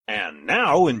And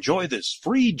now enjoy this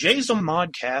free Jason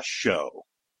Modcast show.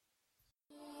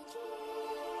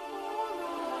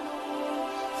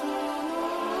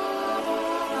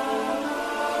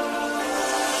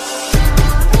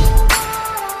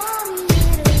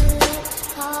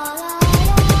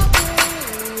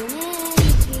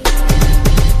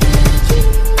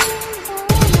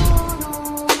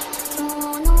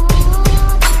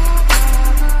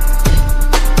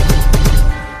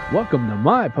 Welcome to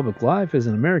My Public Life as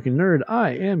an American Nerd.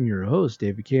 I am your host,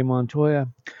 David K. Montoya.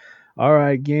 All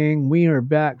right, gang, we are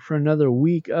back for another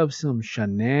week of some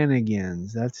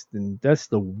shenanigans. That's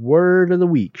the word of the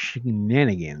week,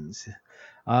 shenanigans.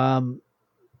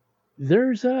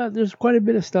 There's quite a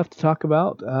bit of stuff to talk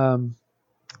about,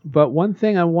 but one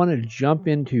thing I want to jump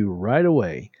into right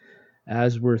away,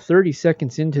 as we're 30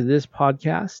 seconds into this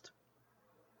podcast,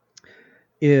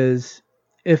 is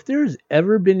if there's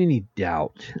ever been any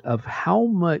doubt of how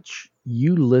much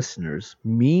you listeners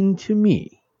mean to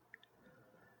me,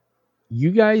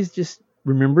 you guys just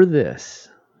remember this.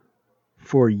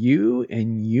 For you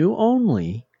and you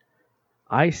only,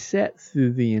 I sat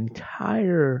through the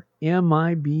entire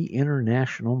MIB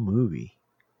International movie.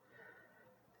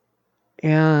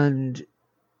 And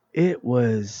it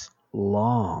was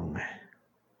long.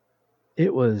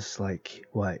 It was like,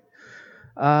 what?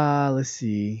 Let's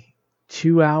see.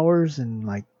 2 hours and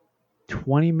like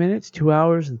 20 minutes, 2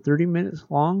 hours and 30 minutes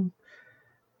long.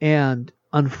 And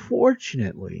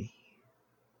unfortunately,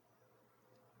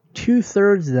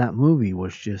 2/3 of that movie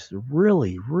was just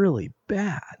really, really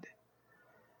bad.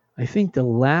 I think the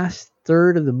last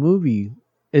third of the movie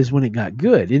is when it got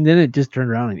good. And then it just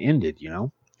turned around and ended, you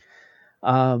know.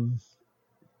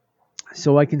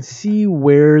 So I can see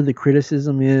where the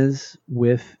criticism is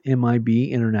with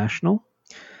MIB International.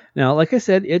 Now, like I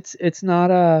said, it's not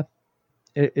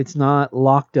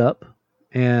locked up,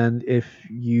 and if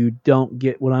you don't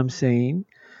get what I'm saying,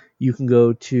 you can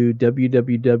go to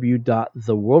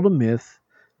www.theworldofmyth,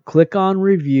 click on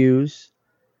reviews,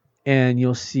 and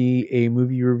you'll see a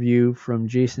movie review from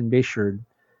Jason Bayshard,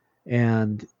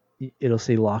 and it'll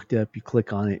say locked up. You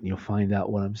click on it, and you'll find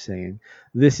out what I'm saying.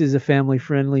 This is a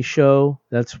family-friendly show.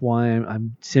 That's why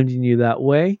I'm sending you that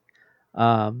way.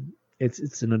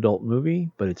 It's an adult movie,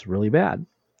 but it's really bad.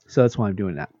 So that's why I'm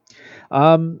doing that.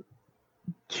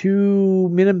 To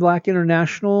Men in Black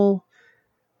International,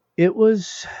 it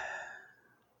was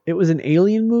an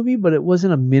alien movie, but it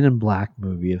wasn't a Men in Black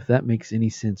movie, if that makes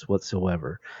any sense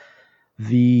whatsoever.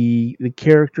 The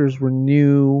characters were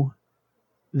new.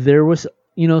 There was,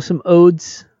 some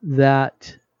odes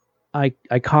that I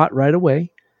caught right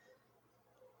away.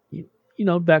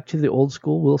 Back to the old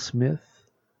school Will Smith.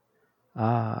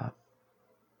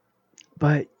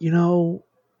 But,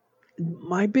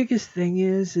 my biggest thing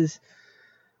is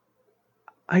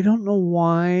I don't know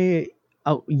why.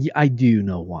 Oh, I do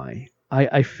know why.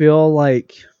 I feel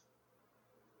like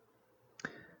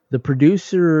the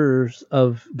producers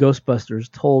of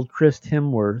Ghostbusters told Chris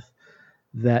Hemsworth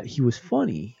that he was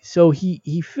funny. So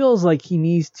he feels like he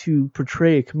needs to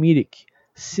portray a comedic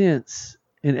sense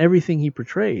in everything he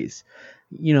portrays.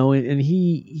 And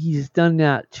he's done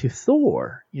that to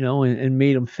Thor, and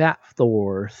made him Fat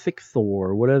Thor, Thick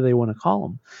Thor, whatever they want to call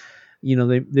him.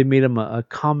 They made him a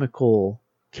comical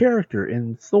character,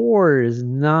 and Thor is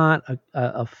not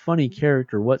a funny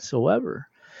character whatsoever.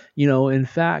 In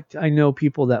fact, I know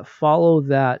people that follow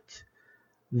that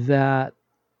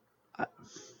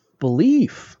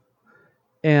belief,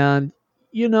 and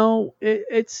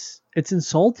it's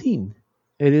insulting.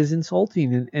 It is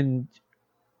insulting, and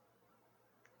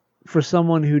for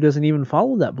someone who doesn't even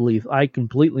follow that belief, I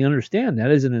completely understand.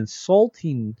 That is an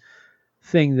insulting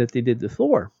thing that they did to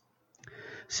Thor.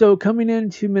 So coming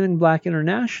into Men in Black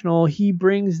International, he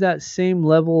brings that same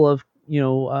level of,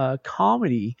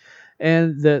 comedy.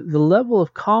 And the level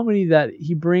of comedy that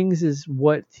he brings is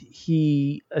what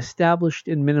he established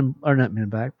in not Men in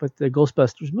Black, but the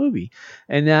Ghostbusters movie.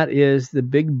 And that is the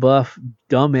big buff,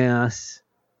 dumbass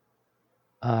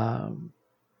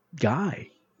guy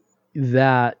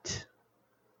that,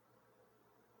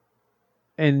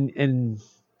 and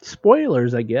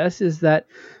spoilers, I guess, is that,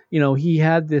 he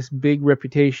had this big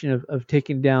reputation of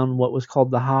taking down what was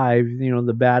called the Hive,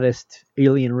 the baddest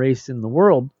alien race in the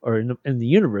world, or in the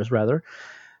universe rather.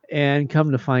 And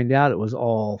come to find out, it was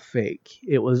all fake.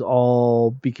 It was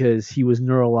all because he was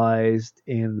neuralized,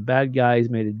 and the bad guys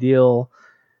made a deal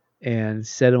and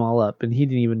set him all up, and he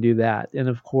didn't even do that. And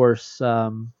of course,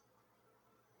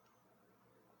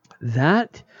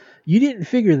 that you didn't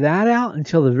figure that out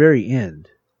until the very end.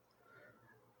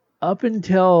 Up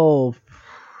until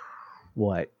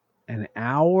an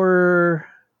hour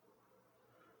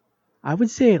I would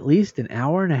say at least an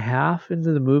hour and a half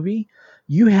into the movie,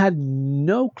 you had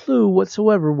no clue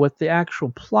whatsoever what the actual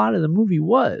plot of the movie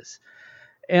was.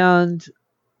 And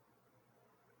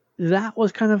that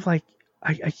was kind of like,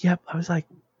 I was like,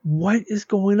 what is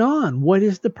going on? What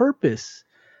is the purpose?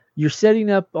 You're setting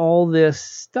up all this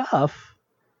stuff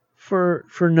for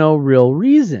no real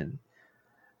reason.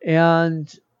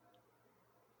 And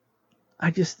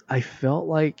I felt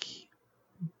like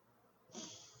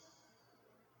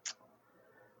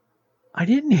I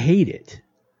didn't hate it.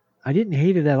 I didn't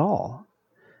hate it at all.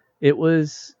 It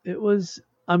was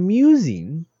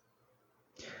amusing,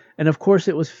 and of course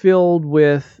it was filled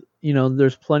with,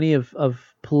 there's plenty of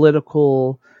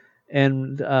political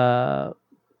and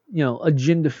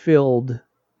agenda filled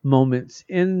moments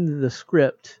in the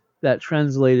script that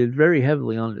translated very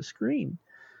heavily on the screen.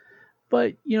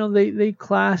 But they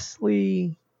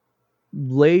classily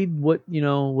laid what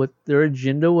their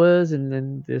agenda was, and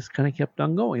then this kind of kept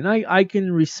on going. I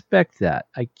can respect that.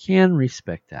 I can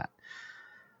respect that.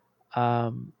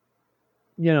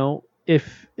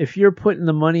 If you're putting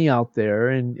the money out there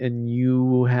and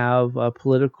you have a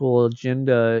political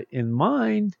agenda in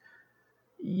mind,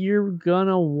 you're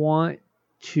gonna want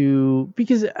to,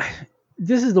 because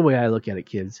this is the way I look at it,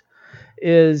 kids,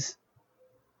 is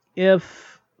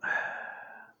if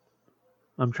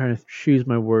I'm trying to choose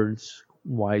my words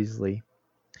wisely.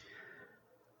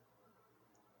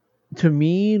 To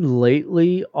me,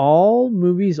 lately, all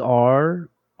movies are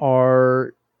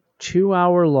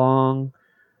 2-hour long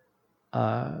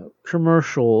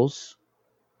commercials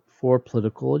for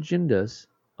political agendas,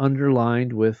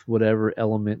 underlined with whatever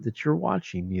element that you're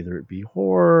watching, either it be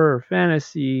horror or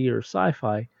fantasy or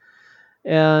sci-fi.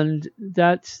 And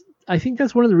I think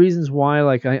that's one of the reasons why,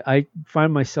 like, I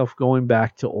find myself going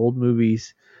back to old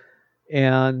movies,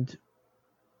 and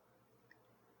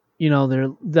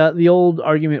the old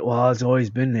argument, well, it's always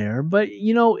been there. But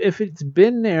if it's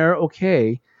been there,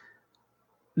 okay,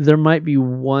 there might be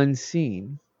one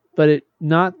scene, but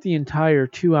not the entire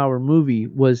 2-hour movie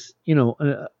was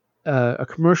a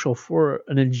commercial for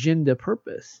an agenda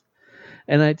purpose,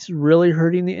 and it's really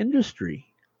hurting the industry.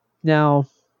 Now,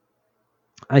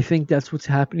 I think that's what's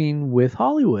happening with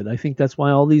Hollywood. I think that's why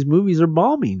all these movies are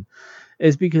bombing,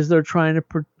 is because they're trying to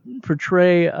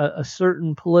portray a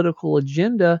certain political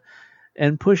agenda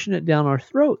and pushing it down our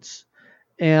throats.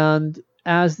 And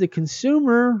as the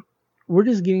consumer, we're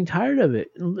just getting tired of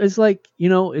it. It's like,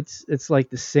 it's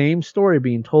like the same story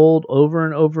being told over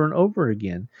and over and over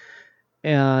again.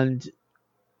 And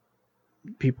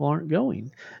people aren't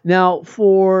going. Now,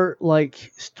 for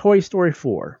like Toy Story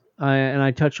 4, and I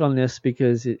touch on this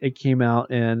because it came out,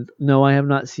 and no, I have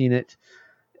not seen it.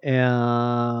 And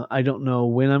I don't know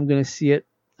when I'm going to see it.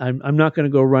 I'm not going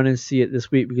to go run and see it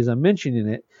this week because I'm mentioning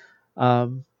it.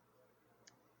 That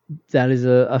is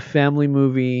a family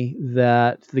movie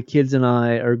that the kids and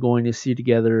I are going to see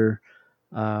together.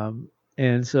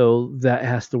 And so that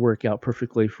has to work out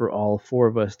perfectly for all 4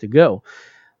 of us to go.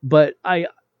 But I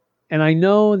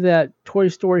know that Toy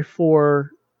Story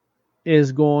 4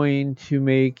 is going to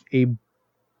make a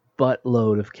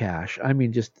buttload of cash. I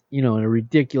mean, just, in a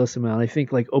ridiculous amount. I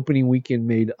think like opening weekend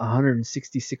made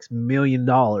 $166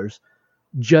 million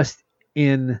just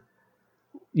in,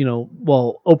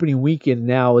 opening weekend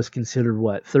now is considered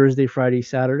what? Thursday, Friday,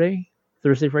 Saturday,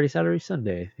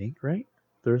 Sunday, I think, right?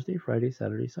 Thursday, Friday,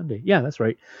 Saturday, Sunday. Yeah, that's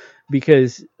right.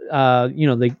 Because,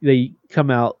 they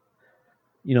come out,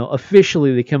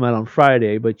 officially they come out on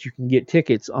Friday, but you can get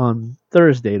tickets on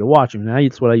Thursday to watch them. Now,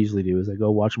 that's what I usually do, is I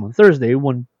go watch them on Thursday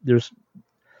when there's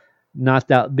not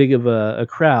that big of a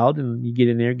crowd, and you get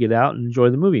in there, get out, and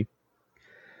enjoy the movie.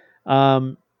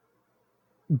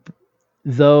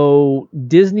 Though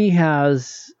Disney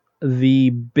has the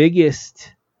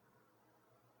biggest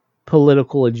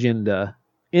political agenda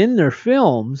in their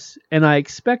films, and I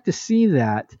expect to see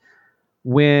that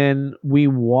when we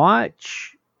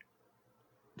watch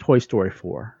Toy Story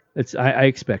 4. I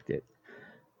expect it.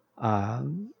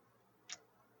 I'm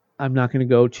not going to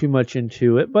go too much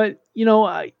into it, but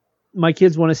my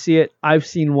kids want to see it. I've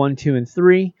seen 1, 2, and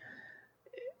 3.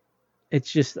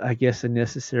 It's just, I guess, a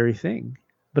necessary thing.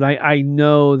 But I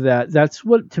know that's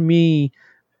what, to me,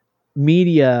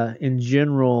 media in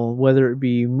general, whether it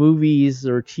be movies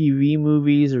or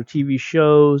TV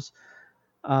shows,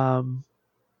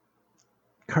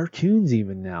 cartoons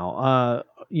even now,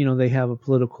 they have a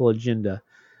political agenda.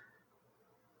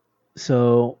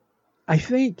 So I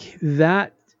think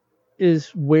that is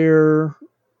where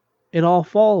it all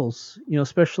falls,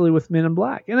 especially with Men in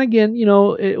Black. And again,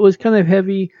 it was kind of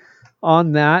heavy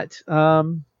on that.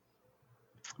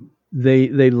 They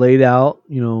laid out,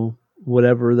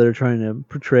 whatever they're trying to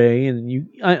portray. And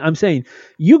I'm saying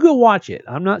you go watch it.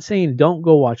 I'm not saying don't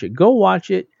go watch it. Go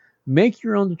watch it. Make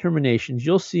your own determinations.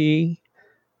 You'll see.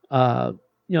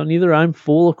 Neither I'm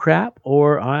full of crap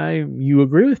or you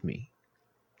agree with me.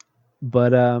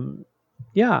 But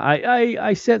yeah,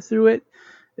 I sat through it.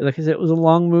 Like I said, it was a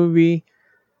long movie,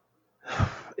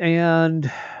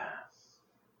 and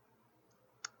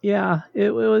yeah,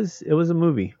 it was a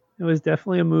movie. It was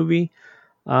definitely a movie.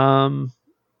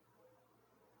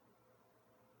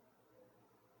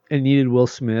 It needed Will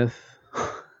Smith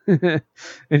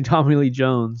and Tommy Lee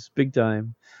Jones, big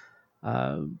time,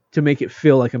 to make it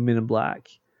feel like a Men in Black.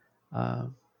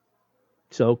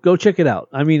 So go check it out.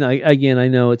 I mean, I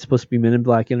know it's supposed to be Men in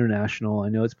Black International. I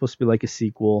know it's supposed to be like a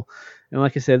sequel. And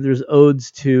like I said, there's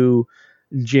odes to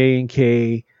J and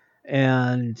K,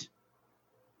 and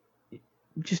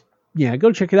just, yeah,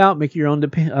 go check it out. Make your own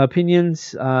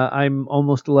opinions. I'm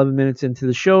almost 11 minutes into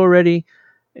the show already,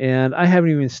 and I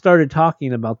haven't even started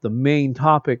talking about the main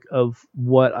topic of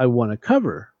what I want to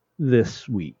cover this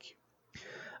week.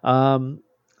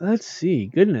 Let's see.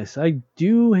 Goodness, I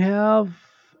do have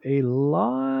a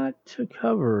lot to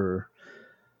cover.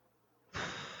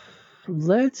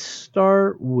 Let's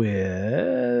start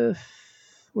with...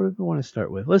 what do we want to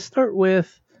start with? Let's start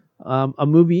with a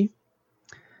movie,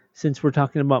 since we're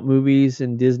talking about movies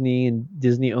and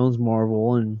Disney owns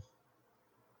Marvel. And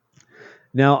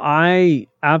now I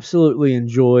absolutely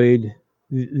enjoyed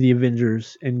the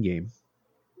Avengers Endgame.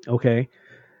 Okay.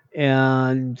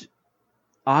 And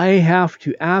I have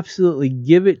to absolutely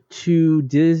give it to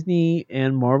Disney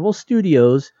and Marvel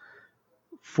Studios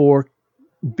for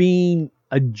being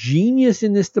a genius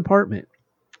in this department.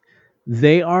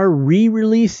 They are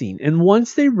re-releasing, and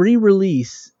once they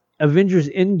re-release Avengers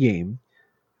Endgame,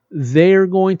 they're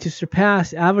going to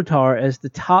surpass Avatar as the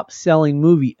top-selling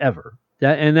movie ever.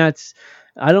 That's,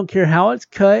 I don't care how it's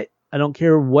cut, I don't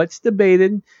care what's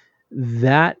debated,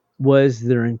 that was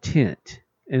their intent.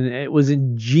 And it was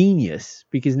ingenious,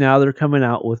 because now they're coming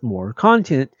out with more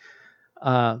content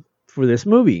for this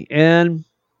movie. And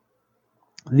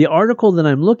the article that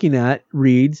I'm looking at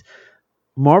reads,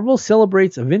 Marvel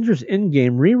celebrates Avengers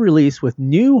Endgame re-release with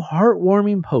new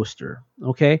heartwarming poster.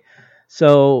 Okay,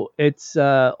 so it's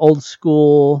old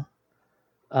school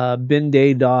Ben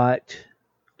Day dot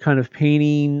kind of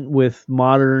painting with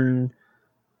modern,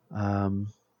 it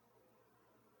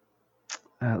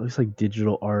looks like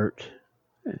digital art.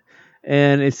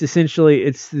 And it's essentially,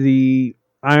 it's the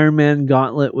Iron Man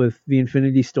gauntlet with the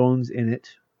Infinity Stones in it.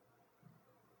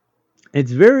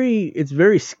 It's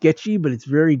very sketchy, but it's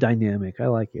very dynamic. I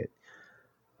like it.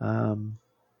 And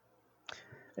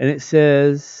it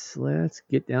says, let's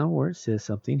get down where it says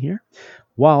something here.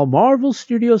 While Marvel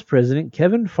Studios president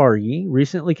Kevin Feige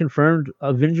recently confirmed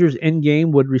Avengers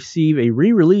Endgame would receive a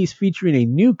re-release featuring a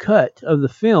new cut of the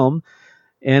film,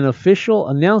 an official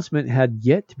announcement had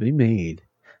yet to be made.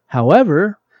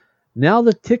 However, now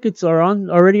the tickets are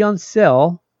already on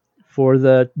sale for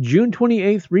the June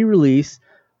 28th re-release.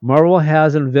 Marvel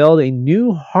has unveiled a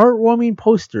new heartwarming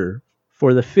poster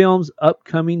for the film's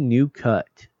upcoming new cut.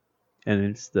 And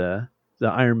it's the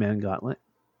Iron Man gauntlet.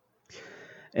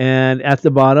 And at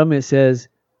the bottom it says,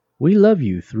 "We love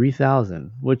you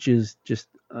 3000," which is just,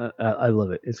 I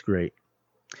love it. It's great.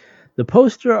 The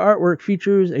poster artwork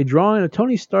features a drawing of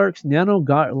Tony Stark's nano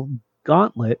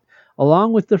gauntlet,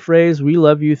 along with the phrase, "We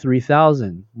love you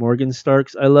 3000." Morgan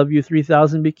Stark's "I love you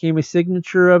 3000" became a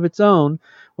signature of its own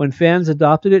when fans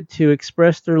adopted it to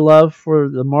express their love for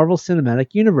the Marvel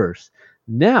Cinematic Universe.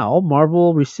 Now,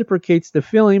 Marvel reciprocates the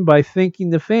feeling by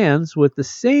thanking the fans with the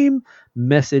same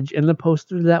message in the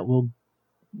poster that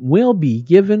will be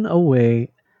given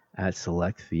away at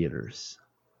select theaters.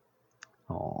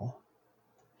 Oh,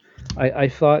 I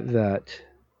thought that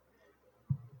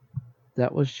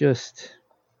was just,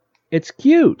 it's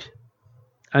cute.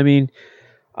 I mean,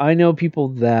 I know people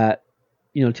that,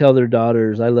 tell their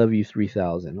daughters, "I love you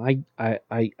 3000." I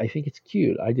think it's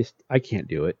cute. I can't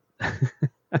do it.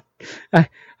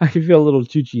 I feel a little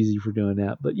too cheesy for doing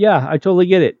that. But yeah, I totally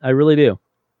get it. I really do.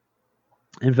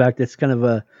 In fact, it's kind of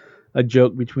a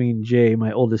joke between Jay,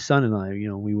 my oldest son, and I.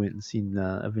 We went and seen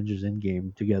Avengers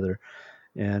Endgame together,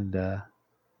 and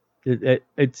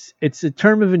it's a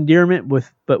term of endearment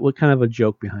but with kind of a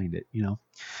joke behind it.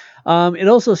 It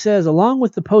also says, along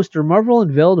with the poster, Marvel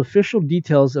unveiled official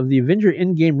details of the Avenger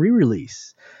Endgame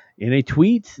re-release. In a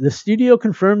tweet, the studio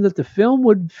confirmed that the film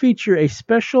would feature a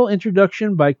special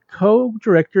introduction by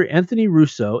co-director Anthony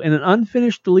Russo and an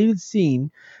unfinished deleted scene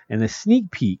and a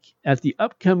sneak peek at the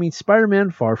upcoming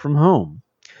Spider-Man Far From Home.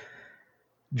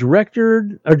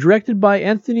 Directed by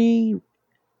Anthony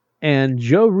And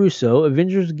Joe Russo.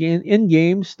 Avengers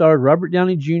Endgame starred Robert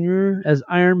Downey Jr. as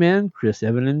Iron Man, Chris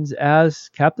Evans as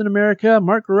Captain America,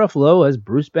 Mark Ruffalo as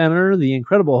Bruce Banner, the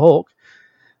Incredible Hulk,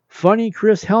 funny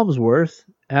Chris Hemsworth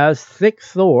as Thick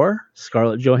Thor,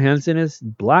 Scarlett Johansson as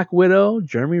Black Widow,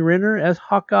 Jeremy Renner as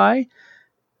Hawkeye.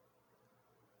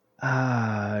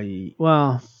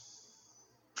 Well,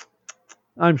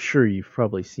 I'm sure you've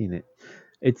probably seen it.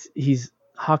 He's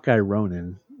Hawkeye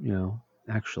Ronin,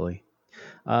 actually.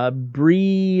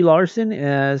 Brie Larson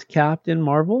as Captain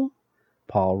Marvel,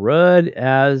 Paul Rudd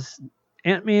as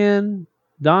Ant-Man,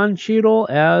 Don Cheadle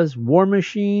as War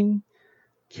Machine,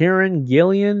 Karen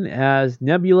Gillan as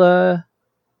Nebula,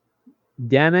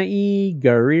 Danae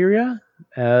Gurira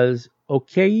as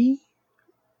Okei,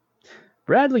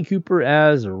 Bradley Cooper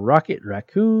as Rocket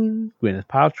Raccoon, Gwyneth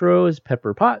Paltrow as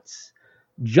Pepper Potts,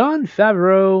 Jon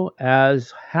Favreau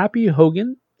as Happy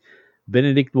Hogan,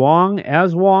 Benedict Wong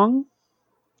as Wong,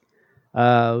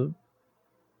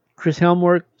 Chris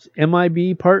Hemsworth's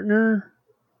MIB partner,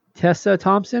 Tessa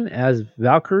Thompson as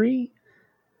Valkyrie,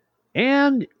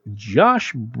 and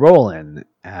Josh Brolin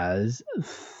as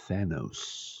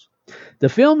Thanos. The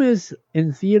film is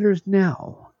in theaters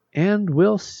now and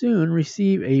will soon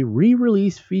receive a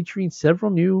re-release featuring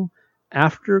several new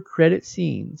after-credit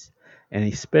scenes and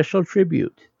a special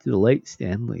tribute to the late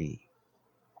Stan Lee.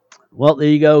 Well, there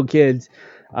you go, kids.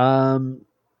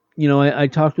 I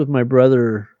talked with my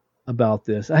brother about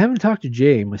this. I haven't talked to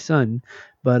Jay, my son,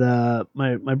 but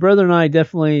my brother and I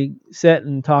definitely sat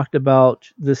and talked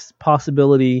about this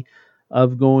possibility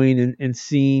of going and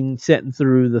sitting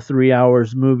through the 3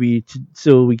 hours movie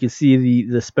so we could see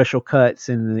the special cuts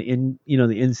and the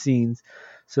end scenes.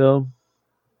 So,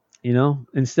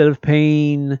 instead of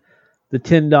paying the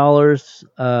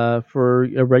 $10 for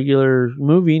a regular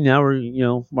movie, now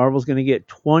Marvel's going to get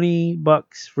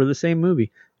 $20 for the same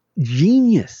movie.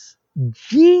 Genius.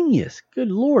 Good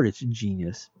Lord, it's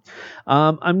genius.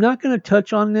 I'm not going to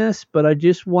touch on this, but I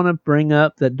just want to bring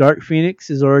up that Dark Phoenix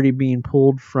is already being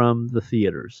pulled from the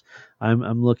theaters.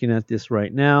 I'm looking at this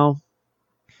right now.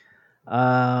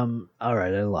 All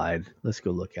right, I lied. Let's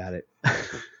go look at it.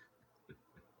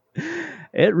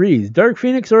 It reads, Dark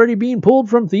Phoenix already being pulled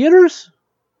from theaters?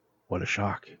 What a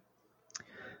shock.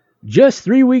 Just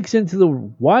 3 weeks into the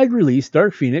wide release,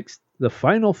 Dark Phoenix, the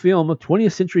final film of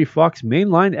 20th Century Fox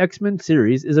mainline X-Men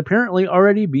series, is apparently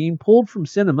already being pulled from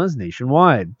cinemas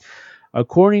nationwide.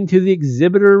 According to the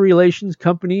exhibitor relations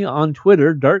company on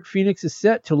Twitter, Dark Phoenix is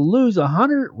set to lose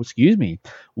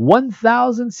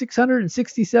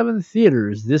 1,667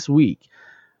 theaters this week,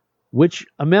 which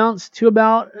amounts to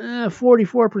about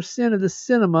 44% of the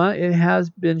cinema it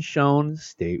has been shown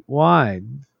statewide.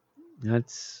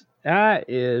 That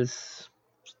is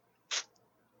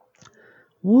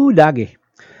woo doggy.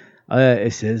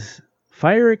 It says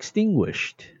fire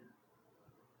extinguished.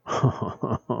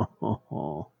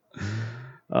 Oh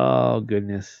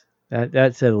goodness,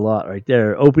 that said a lot right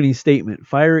there. Opening statement: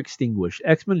 fire extinguished.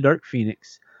 X-Men: Dark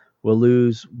Phoenix will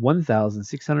lose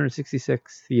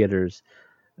 1,666 theaters,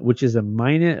 which is a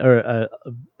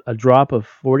drop of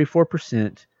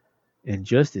 44% in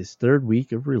just its third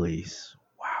week of release.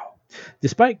 Wow.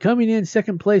 Despite coming in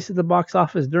second place at the box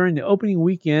office during the opening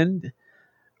weekend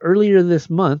earlier this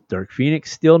month, Dark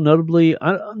Phoenix still notably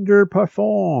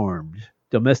underperformed.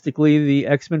 Domestically, the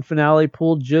X-Men finale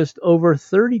pulled just over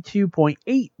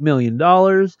 $32.8 million,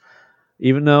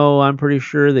 even though I'm pretty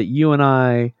sure that you and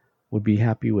I would be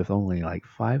happy with only like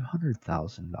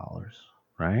 $500,000,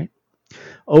 right?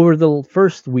 Over the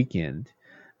first weekend,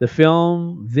 the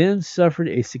film then suffered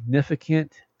a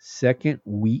significant second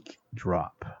week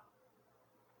drop.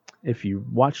 If you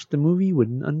watched the movie, you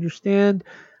wouldn't understand.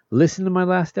 Listen to my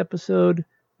last episode,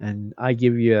 and I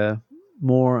give you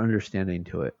more understanding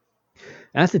to it.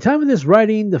 At the time of this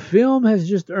writing, the film has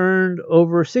just earned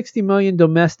over $60 million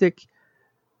domestic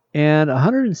and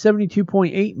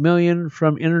 $172.8 million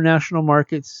from international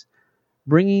markets,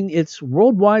 bringing its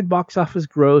worldwide box office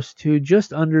gross to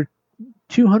just under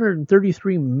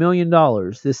 $233 million.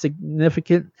 This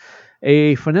significant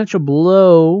a financial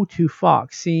blow to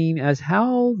Fox, seeing as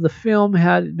how the film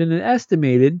had been an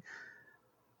estimated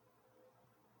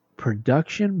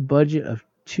production budget of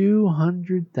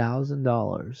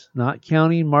 $200,000, not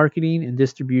counting marketing and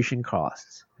distribution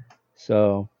costs.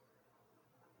 So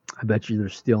I bet you they're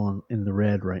still in the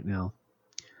red right now.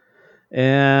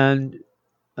 And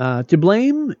To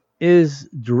Blame is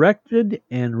directed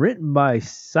and written by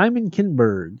Simon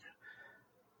Kinberg.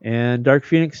 And Dark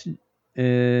Phoenix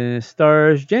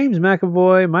stars James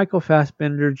McAvoy, Michael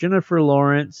Fassbender, Jennifer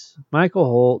Lawrence, Michael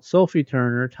Holt, Sophie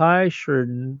Turner, Ty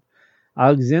Sheridan,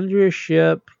 Alexandria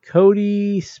Shipp,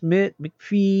 Cody Smith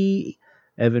McPhee,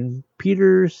 Evan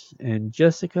Peters, and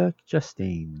Jessica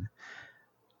Chastain.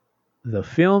 The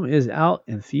film is out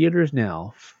in theaters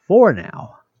now. For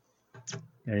now.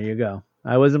 There you go.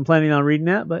 I wasn't planning on reading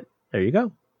that, but there you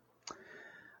go.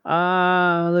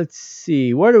 Let's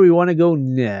see. Where do we want to go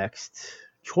next?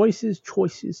 Choices.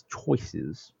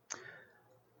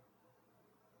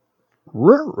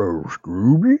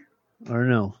 Scooby? Or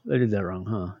no, I did that wrong,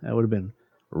 huh? That would have been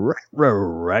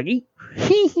Raggy.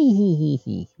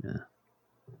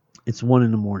 It's 1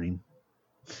 a.m.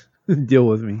 Deal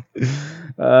with me.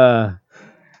 I'm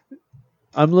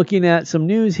looking at some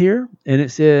news here, and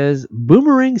it says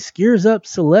Boomerang scares up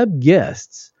celeb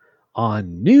guests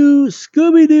on new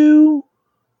Scooby-Doo.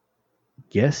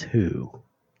 Guess who?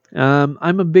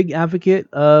 I'm a big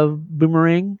advocate of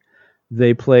Boomerang.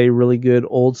 They play really good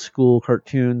old school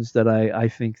cartoons that I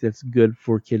think that's good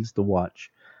for kids to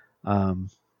watch.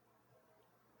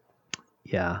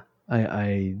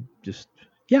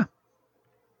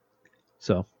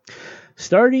 So,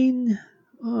 starting,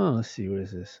 let's see, what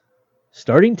is this?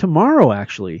 Starting tomorrow,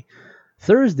 actually,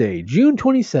 Thursday, June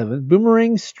 27th,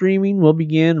 Boomerang streaming will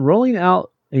begin rolling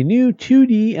out a new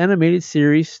 2D animated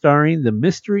series starring the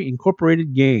Mystery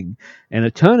Incorporated gang and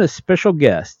a ton of special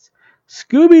guests.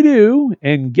 Scooby-Doo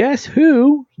and Guess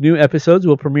Who new episodes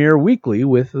will premiere weekly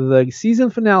with the season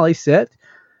finale set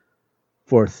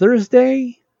for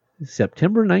Thursday,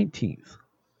 September 19th.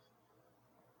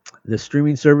 The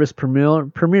streaming service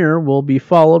premiere will be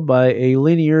followed by a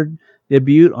linear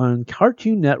debut on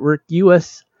Cartoon Network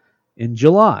US in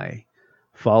July,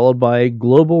 followed by a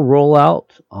global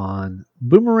rollout on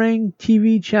Boomerang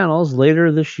TV channels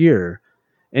later this year.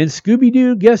 And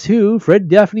Scooby-Doo Guess Who, Fred,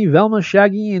 Daphne, Velma,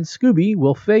 Shaggy, and Scooby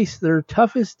will face their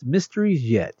toughest mysteries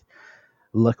yet.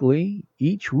 Luckily,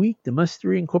 each week the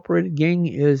Mystery Incorporated gang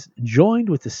is joined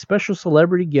with a special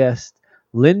celebrity guest,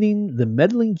 lending the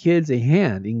meddling kids a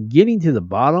hand in getting to the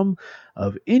bottom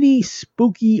of any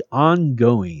spooky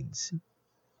ongoings.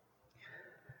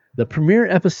 The premiere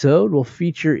episode will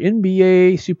feature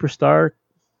NBA superstar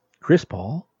Chris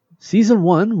Paul. Season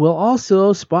 1 will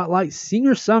also spotlight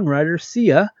singer-songwriter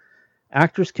Sia,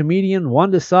 actress-comedian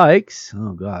Wanda Sykes,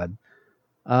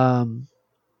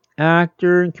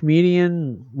 actor and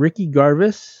comedian Ricky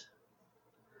Gervais,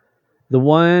 the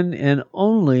one and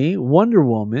only Wonder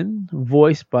Woman,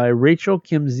 voiced by Rachel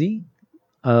Kimsey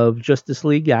of Justice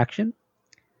League Action,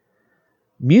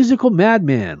 musical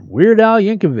madman Weird Al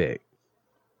Yankovic,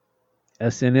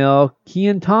 SNL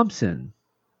Kean Thompson,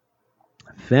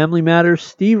 Family Matters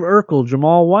Steve Urkel,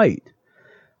 Jamal White,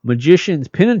 Magicians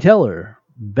Penn and Teller,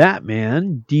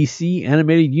 Batman DC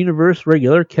Animated Universe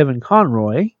regular Kevin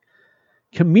Conroy,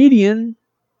 comedian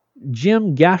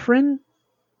Jim Gaffigan,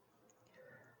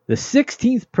 the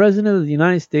 16th President of the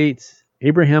United States,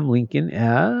 Abraham Lincoln,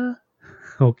 John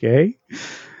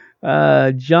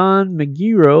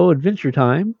McGeero, Adventure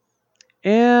Time,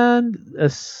 and a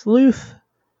sleuth,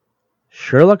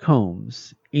 Sherlock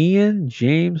Holmes, Ian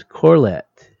James Corlett,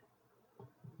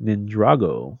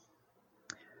 Ninjago.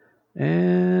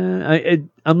 And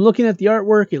I'm looking at the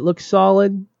artwork. It looks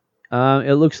solid.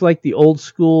 It looks like the old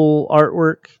school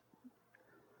artwork.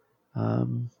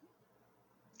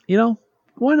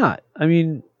 Why not? I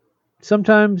mean,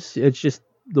 sometimes it's just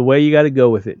the way you got to go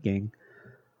with it, gang.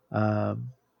 There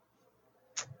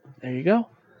you go.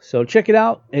 So check it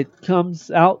out. It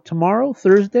comes out tomorrow,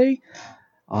 Thursday,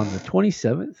 on the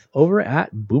 27th, over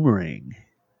at Boomerang.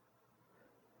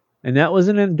 And that was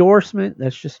an endorsement.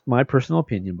 That's just my personal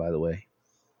opinion, by the way.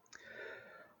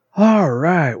 All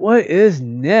right, what is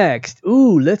next?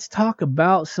 Let's talk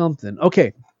about something.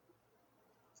 Okay.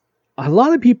 A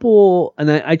lot of people,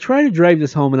 and I try to drive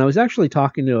this home, and I was actually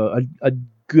talking to a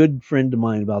good friend of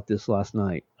mine about this last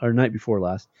night, or night before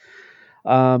last.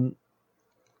 I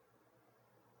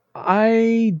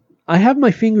have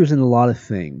my fingers in a lot of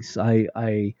things.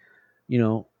 I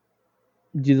do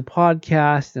the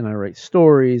podcast, and I write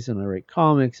stories, and I write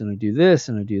comics, and I do this,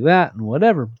 and I do that, and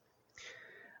whatever.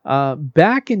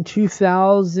 Back in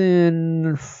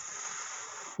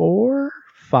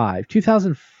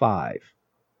 2005,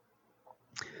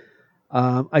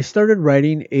 I started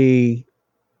writing a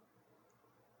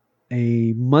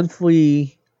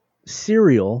monthly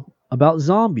serial about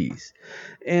zombies.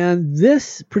 And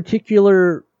this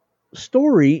particular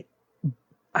story,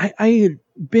 I had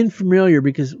been familiar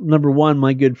because, number one,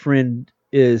 my good friend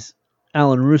is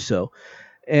Alan Russo.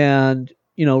 And,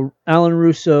 Alan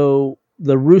Russo,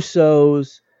 the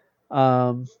Russos.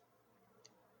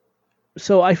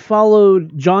 So I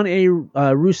followed John A.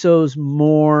 Russo's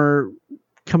more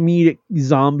comedic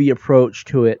zombie approach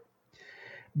to it.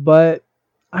 But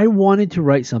I wanted to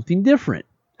write something different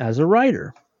as a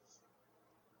writer.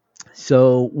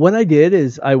 So what I did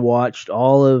is I watched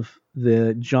all of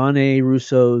the John A.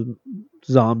 Russo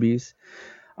zombies.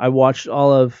 I watched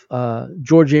all of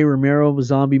George A. Romero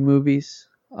zombie movies.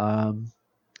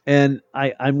 And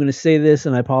I'm going to say this,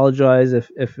 and I apologize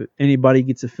if anybody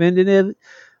gets offended,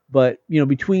 but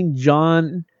between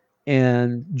John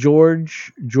and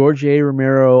George A.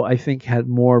 Romero, I think had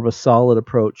more of a solid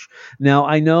approach. Now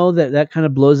I know that kind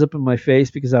of blows up in my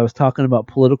face because I was talking about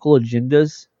political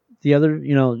agendas the other,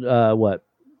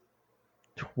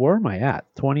 where am I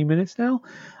at? 20 minutes now?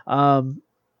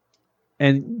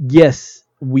 And yes,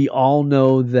 we all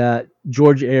know that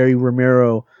George A.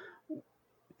 Romero,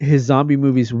 his zombie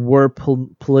movies were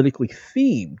politically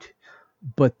themed,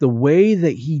 but the way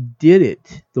that he did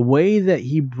it, the way that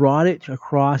he brought it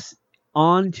across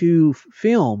onto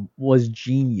film was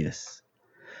genius.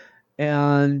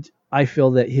 And I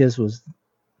feel that his was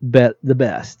the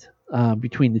best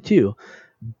between the two.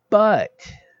 But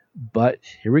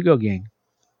here we go, gang.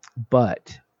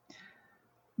 But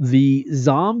the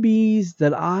zombies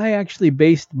that I actually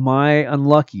based my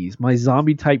Unluckies, my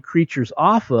zombie type creatures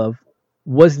off of,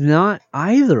 was not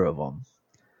either of them.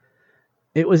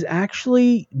 It was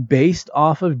actually based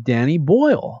off of Danny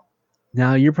Boyle.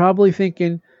 Now you're probably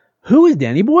thinking, who is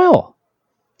Danny Boyle?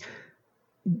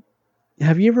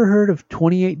 Have you ever heard of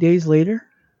 28 Days Later?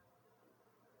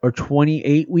 Or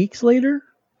 28 Weeks Later?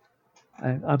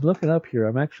 I'm looking up here.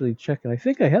 I'm actually checking. I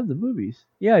think I have the movies.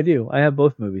 Yeah, I do. I have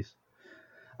both movies.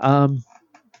 In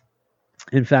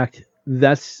fact,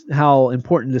 that's how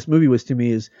important this movie was to me.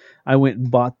 Is I went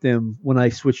and bought them when I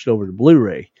switched over to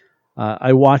Blu-ray.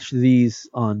 I watched these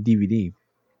on DVD.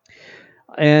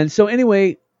 And so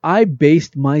anyway, I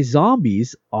based my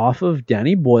zombies off of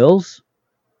Danny Boyle's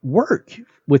work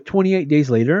with 28 Days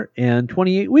Later and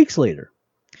 28 Weeks Later.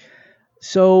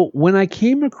 So when I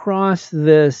came across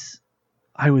this,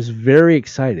 I was very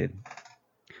excited.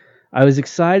 I was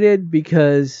excited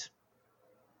because,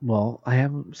 well, I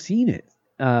haven't seen it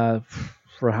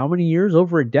for how many years?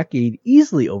 Over a decade,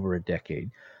 easily over a decade.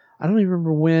 I don't even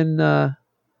remember when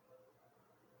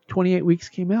 28 Weeks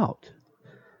came out.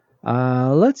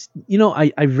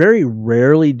 I very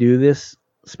rarely do this,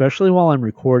 especially while I'm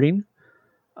recording.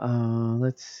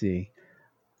 Let's see.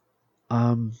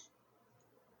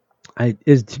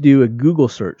 Is to do a Google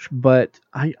search, but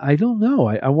I don't know.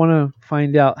 I want to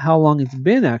find out how long it's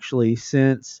been actually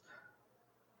since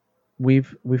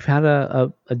we've had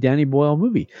a Danny Boyle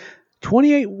movie.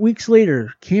 28 Weeks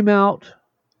Later came out.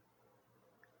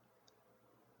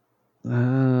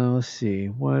 Let's see.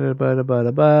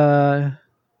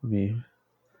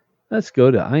 Let's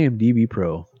go to IMDb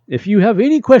Pro. If you have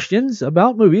any questions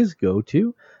about movies, go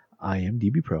to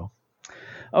IMDb Pro.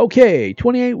 Okay,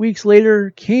 28 Weeks Later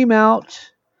came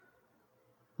out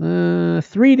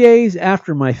 3 days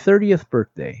after my 30th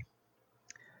birthday.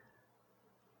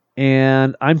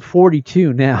 And I'm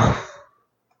 42 now.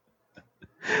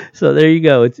 So there you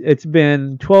go. It's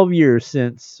been 12 years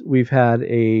since we've had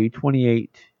a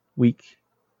 28-week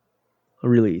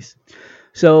release.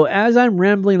 So as I'm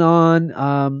rambling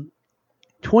on,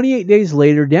 28 Days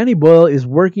Later, Danny Boyle is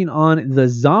working on the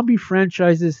zombie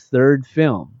franchise's third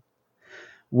film,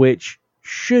 which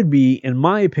should be, in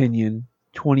my opinion,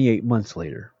 28 months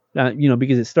later.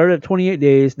 Because it started at 28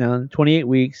 days, now 28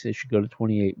 weeks, it should go to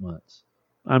 28 months.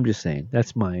 I'm just saying,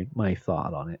 that's my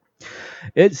thought on it.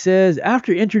 It says,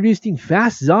 after introducing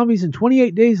fast zombies in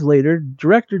 28 Days Later,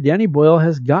 director Danny Boyle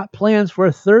has got plans for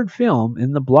a third film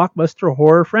in the blockbuster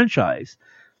horror franchise.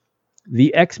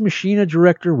 The Ex Machina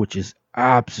director, which is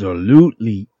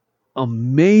absolutely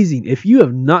amazing. If you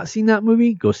have not seen that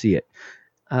movie, go see it.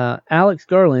 Alex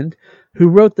Garland, who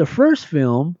wrote the first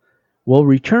film, will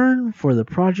return for the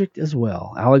project as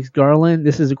well. Alex Garland,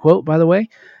 this is a quote, by the way.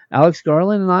 Alex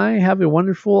Garland and I have a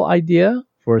wonderful idea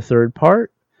for a third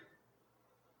part.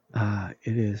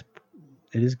 It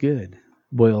is good,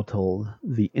 Boyle told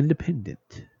The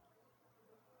Independent.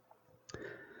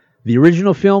 The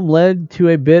original film led to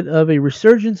a bit of a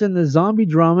resurgence in the zombie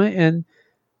drama, and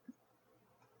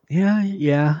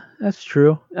yeah, that's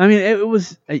true. I mean, it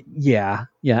was, yeah.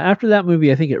 After that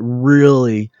movie, I think it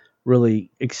really, really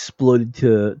exploded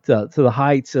to the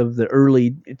heights of the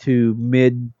early to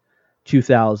mid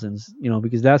 2000s,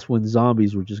 because that's when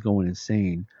zombies were just going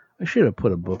insane. I should have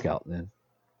put a book out then.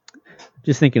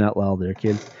 Just thinking out loud there,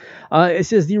 kid. It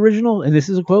says the original, and this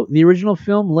is a quote, the original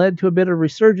film led to a bit of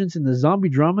resurgence in the zombie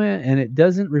drama, and it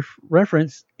doesn't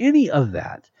reference any of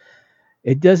that.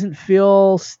 It doesn't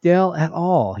feel stale at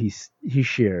all, he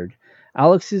shared.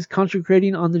 Alex is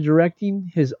concentrating on the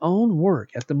directing his own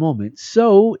work at the moment,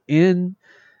 so in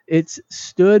it's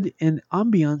stood in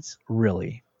ambiance,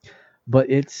 really, but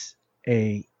it's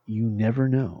a you never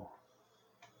know.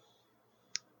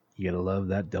 You gotta love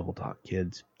that double talk,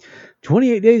 kids.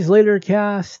 28 Days Later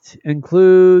cast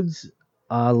includes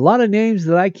a lot of names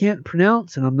that I can't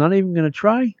pronounce, and I'm not even going to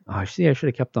try. Oh, see, I should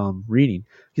have kept on reading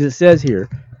because it says here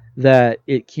that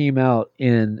it came out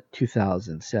in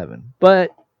 2007,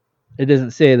 but it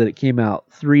doesn't say that it came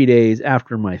out 3 days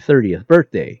after my 30th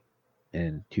birthday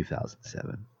in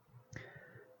 2007.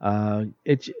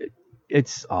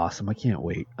 It's awesome. I can't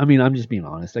wait. I mean, I'm just being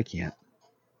honest. I can't.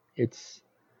 Let's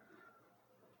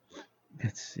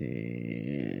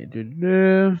see.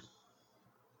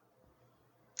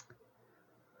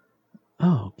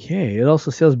 Okay. It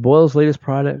also says Boyle's latest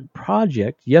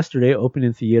project yesterday opened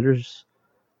in theaters.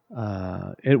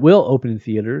 It will open in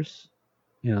theaters,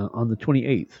 on the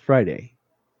 28th, Friday.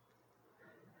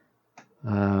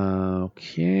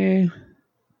 Okay.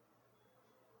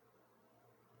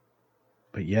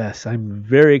 But yes, I'm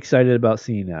very excited about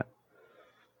seeing that.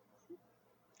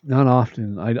 Not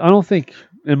often. I don't think,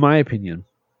 in my opinion,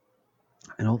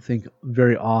 I don't think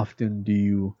very often do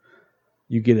you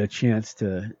get a chance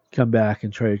to come back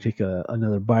and try to take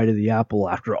another bite of the apple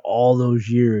after all those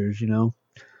years,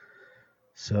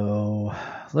 So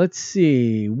let's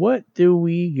see. What do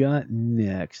we got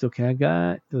next? Okay, I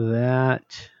got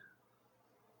that.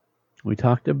 We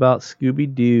talked about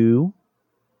Scooby-Doo.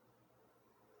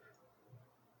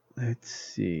 Let's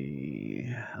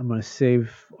see. I'm going to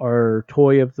save our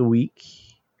toy of the week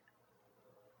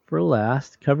for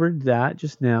last. Covered that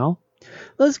just now.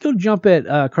 Let's go jump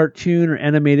at cartoon or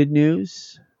animated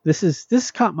news.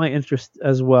 This caught my interest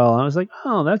as well. I was like,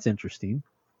 oh, that's interesting.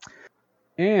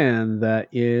 And that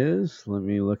is, let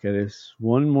me look at this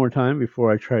one more time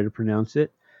before I try to pronounce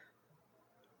it.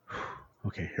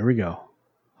 Okay, here we go.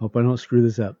 Hope I don't screw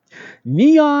this up.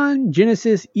 Neon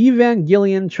Genesis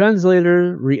Evangelion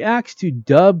translator reacts to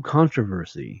dub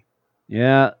controversy.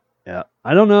 Yeah.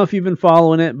 I don't know if you've been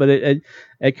following it, but it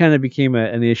kind of became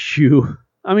an issue.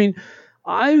 I mean,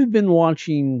 I've been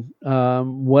watching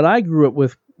what I grew up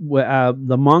with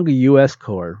the Manga US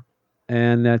Core,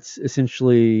 and that's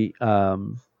essentially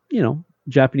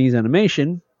Japanese anime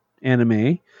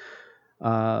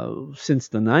since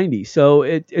the 90s. So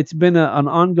it's been an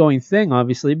ongoing thing,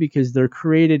 obviously, because they're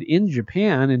created in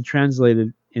Japan and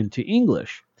translated into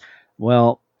English.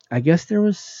 Well, I guess there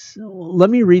was. Let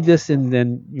me read this, and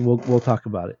then we'll talk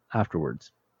about it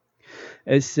afterwards.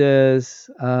 It says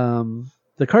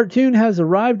the cartoon has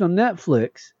arrived on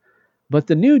Netflix, but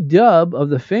the new dub of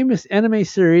the famous anime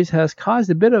series has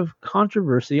caused a bit of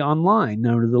controversy online.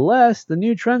 Nevertheless, the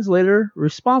new translator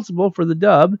responsible for the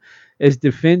dub is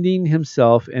defending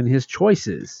himself and his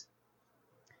choices.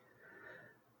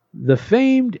 The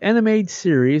famed animated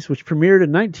series, which premiered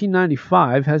in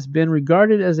 1995, has been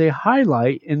regarded as a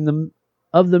highlight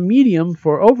of the medium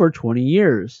for over 20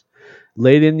 years.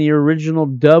 Late in the original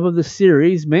dub of the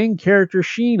series, main character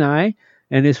Shinai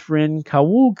and his friend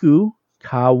Kaworu,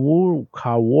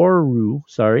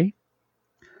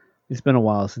 it's been a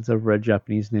while since I've read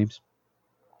Japanese names,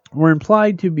 were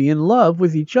implied to be in love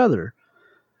with each other,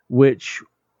 which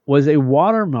was a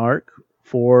watermark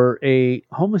for a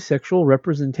homosexual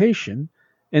representation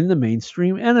in the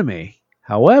mainstream anime.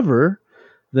 However,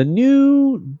 the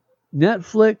new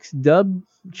Netflix dub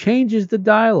changes the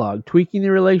dialogue, tweaking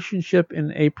the relationship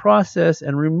in a process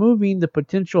and removing the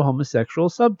potential homosexual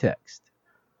subtext.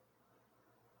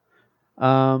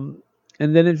 And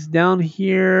then it's down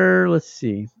here. Let's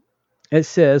see. It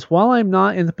says, while I'm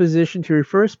not in the position to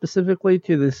refer specifically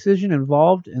to the decision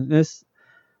involved in this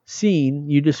scene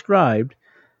you described,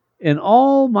 in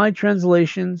all my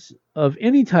translations of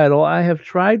any title, I have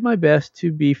tried my best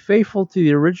to be faithful to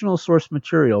the original source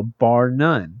material, bar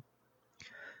none.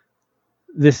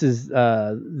 This is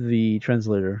the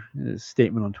translator's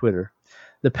statement on Twitter.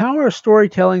 The power of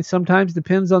storytelling sometimes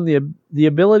depends on the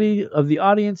ability of the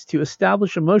audience to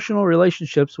establish emotional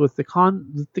relationships with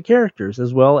the characters,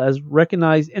 as well as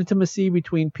recognize intimacy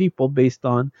between people based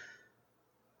on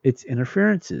its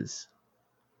interferences.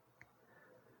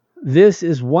 This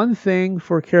is one thing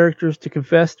for characters to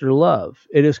confess their love.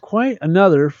 It is quite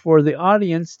another for the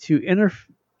audience to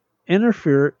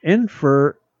infer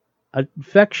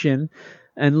affection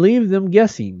and leave them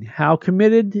guessing. How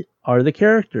committed are the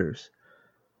characters?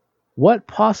 What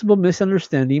possible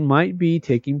misunderstanding might be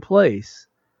taking place?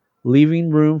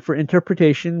 Leaving room for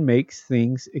interpretation makes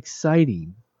things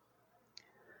exciting.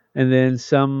 And then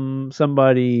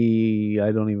somebody,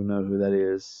 I don't even know who that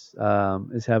is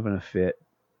having a fit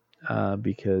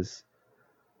because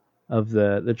of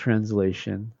the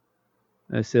translation.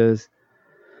 It says,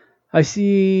 I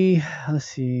see. Let's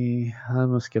see. I'm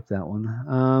gonna skip that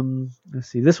one. Let's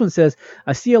see. This one says,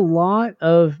 I see a lot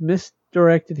of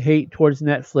misdirected hate towards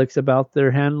Netflix about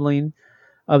their handling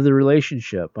of the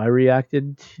relationship. I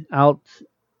reacted out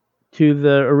to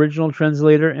the original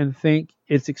translator and think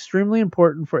it's extremely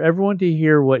important for everyone to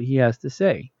hear what he has to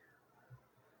say.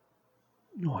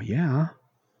 Oh yeah.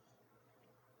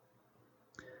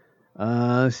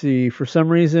 Let's see. For some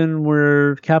reason,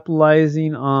 we're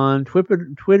capitalizing on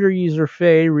Twitter user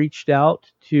Faye reached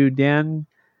out to Dan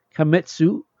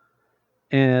Kamitsu,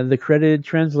 and the credited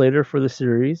translator for the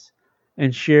series,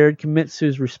 and shared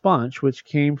Kamitsu's response, which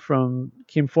came form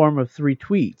of 3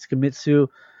 tweets. Kamitsu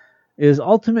is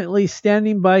ultimately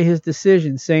standing by his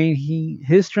decision, saying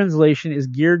his translation is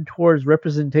geared towards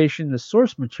representation in the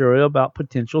source material about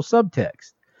potential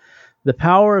subtext. The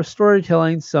power of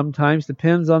storytelling sometimes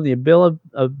depends on the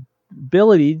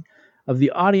ability of the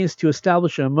audience to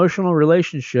establish an emotional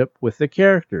relationship with the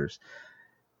characters,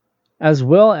 as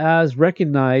well as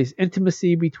recognize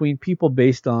intimacy between people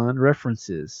based on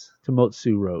references,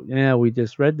 Tomotsu wrote. Yeah, we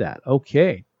just read that.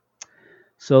 Okay.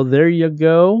 So there you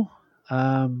go.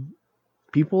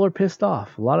 People are pissed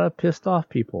off. A lot of pissed off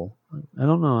people. I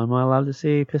don't know. Am I allowed to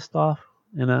say pissed off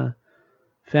in a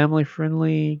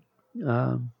family-friendly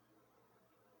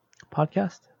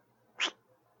podcast?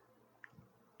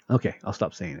 Okay, I'll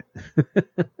stop saying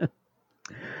it.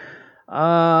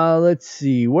 Let's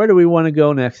see. Where do we want to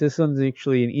go next? This one's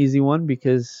actually an easy one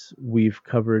because we've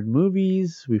covered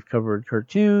movies, we've covered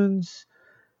cartoons.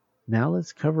 Now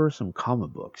let's cover some comic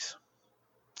books.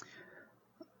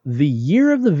 The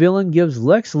Year of the Villain gives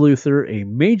Lex Luthor a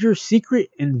major secret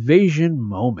invasion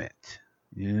moment.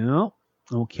 Yeah.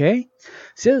 Okay. It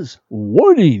says,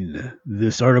 warning!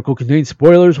 This article contains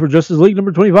spoilers for Justice League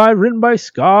number 25, written by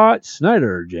Scott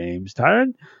Snyder, James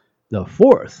Tyrion the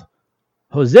Fourth,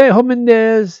 Jose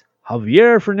Jimenez,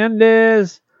 Javier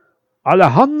Fernandez,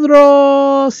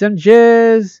 Alejandro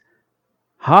Sanchez,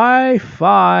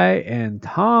 Hi-Fi, and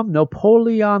Tom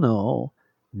Napolitano,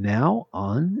 now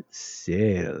on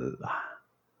sale.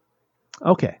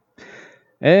 Okay.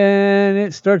 And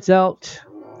it starts out,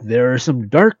 there are some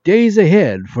dark days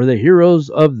ahead for the heroes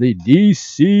of the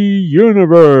DC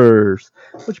Universe.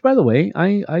 Which, by the way,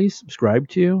 I subscribe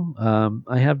to.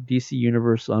 I have DC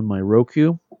Universe on my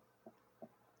Roku.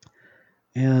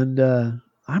 And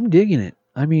I'm digging it.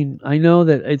 I mean, I know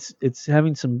that it's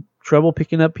having some trouble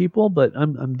picking up people, but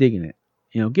I'm digging it.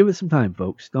 You know, give it some time,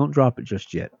 folks. Don't drop it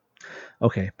just yet.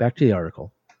 Okay, back to the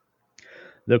article.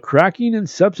 The cracking and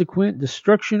subsequent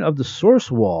destruction of the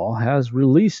Source Wall has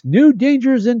released new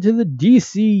dangers into the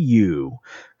DCU,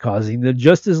 causing the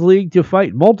Justice League to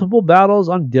fight multiple battles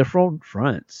on different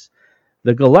fronts.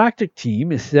 The Galactic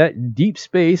team is set in deep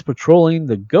space patrolling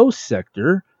the Ghost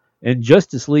Sector in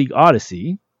Justice League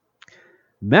Odyssey.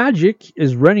 Magic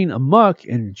is running amok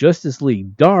in Justice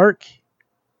League Dark.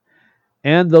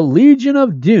 And the Legion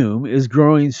of Doom is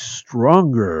growing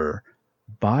stronger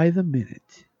by the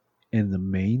minute in the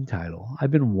main title.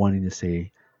 I've been wanting to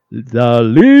say the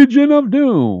Legion of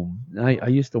Doom. I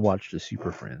used to watch the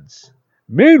Super Friends.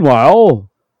 Meanwhile,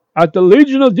 at the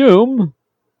Legion of Doom,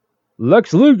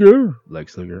 Lex Luger.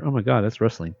 Oh my God, that's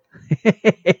wrestling.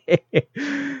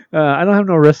 I don't have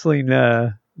no wrestling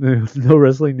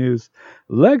news.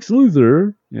 Lex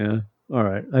Luthor. Yeah. All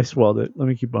right. I swallowed it. Let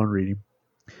me keep on reading.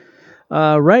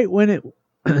 Right when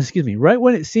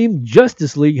it seemed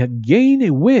Justice League had gained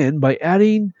a win by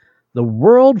adding the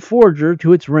World Forger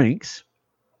to its ranks,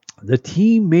 the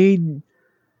team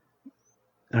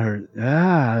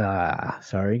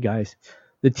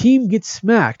The team gets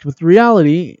smacked with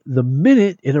reality the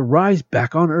minute it arrives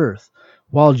back on Earth.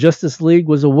 While Justice League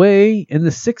was away in the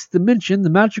 6th dimension, the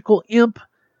magical imp,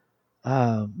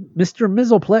 Mr.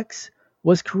 Mizzleplex,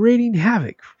 was creating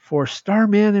havoc for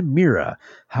Starman and Mira.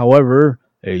 However,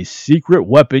 a secret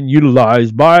weapon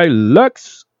utilized by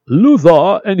Lex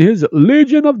Luthor and his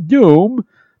Legion of Doom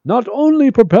not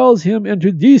only propels him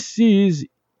into DC's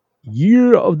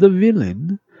Year of the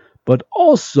Villain, but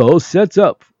also sets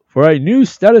up for a new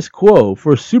status quo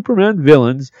for Superman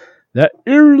villains that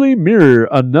eerily mirror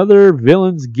another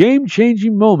villain's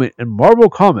game-changing moment in Marvel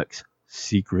Comics'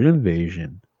 Secret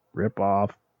Invasion.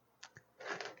 Rip-off.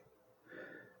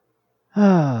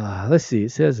 Let's see.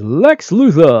 It says, Lex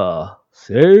Luthor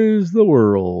saves the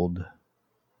world.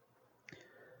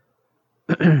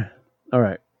 All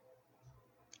right.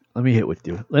 Let me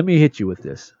hit you with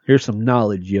this. Here's some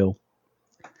knowledge, yo.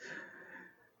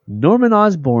 Norman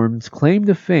Osborn's claim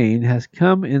to fame has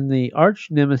come in the arch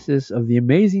nemesis of the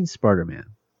Amazing Spider-Man.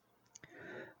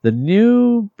 The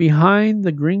new behind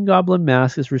the Green Goblin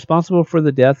mask is responsible for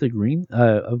the death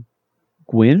of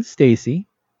Gwen Stacy,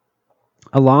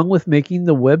 along with making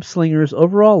the web slinger's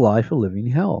overall life a living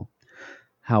hell.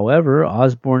 However,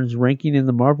 Osborn's ranking in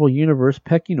the Marvel Universe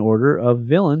pecking order of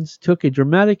villains took a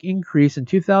dramatic increase in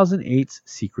 2008's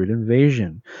Secret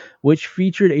Invasion, which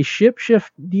featured a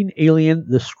ship-shifting alien,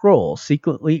 the Skrull,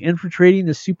 secretly infiltrating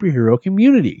the superhero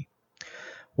community.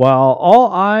 While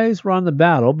all eyes were on the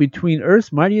battle between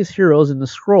Earth's mightiest heroes and the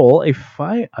Skrull,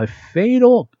 a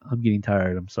fatal... I'm getting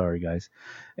tired, I'm sorry, guys.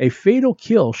 A fatal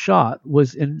kill shot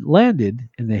was landed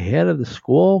in the head of the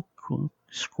Skrull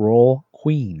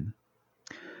Queen.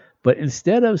 But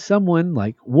instead of someone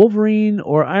like Wolverine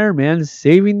or Iron Man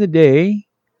saving the day,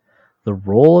 the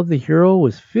role of the hero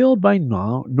was filled by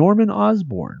Norman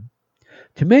Osborn.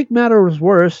 To make matters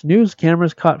worse, news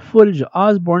cameras caught footage of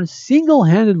Osborn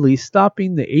single-handedly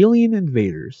stopping the alien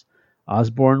invaders.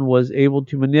 Osborn was able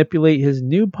to manipulate his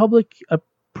new public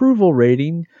approval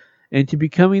rating into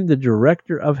becoming the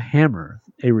director of Hammer,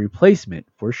 a replacement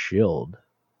for S.H.I.E.L.D.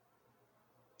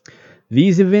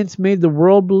 These events made the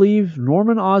world believe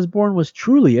Norman Osborn was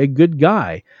truly a good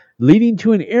guy, leading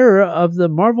to an era of the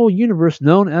Marvel Universe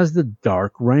known as the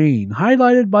Dark Reign,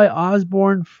 highlighted by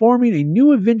Osborn forming a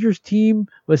new Avengers team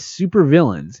with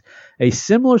supervillains. A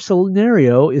similar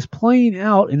scenario is playing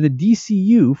out in the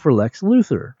DCU for Lex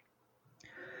Luthor.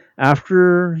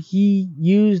 After he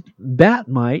used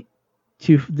Batmite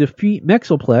to defeat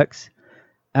Mexoplex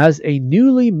as a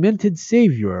newly minted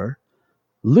savior,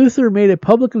 Luthor made a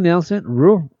public announcement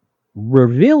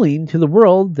revealing to the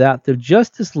world that the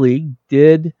Justice League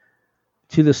did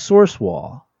to the Source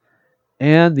Wall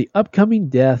and the upcoming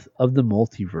death of the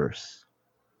multiverse.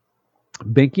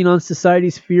 Banking on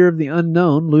society's fear of the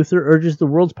unknown, Luthor urges the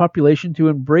world's population to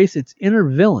embrace its inner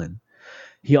villain.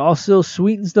 He also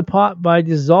sweetens the pot by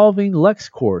dissolving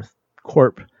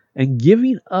LexCorp and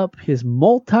giving up his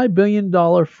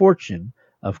multi-billion-dollar fortune,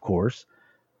 of course.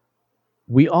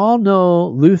 We all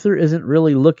know Luthor isn't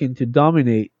really looking to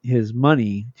donate his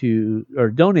money to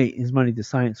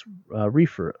science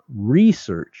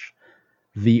research.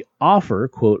 The offer,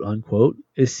 quote unquote,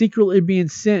 is secretly being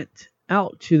sent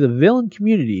out to the villain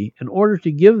community in order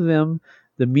to give them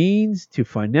the means to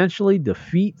financially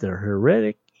defeat their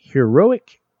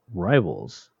heroic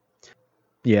rivals.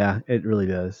 Yeah, it really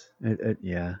does.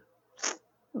 Yeah.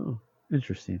 Oh,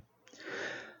 interesting.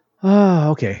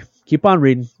 Okay. Keep on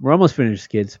reading. We're almost finished,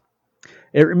 kids.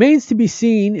 It remains to be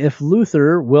seen if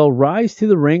Luthor will rise to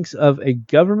the ranks of a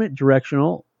government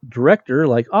director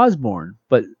like Osborn,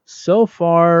 but so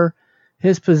far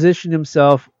has positioned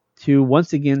himself to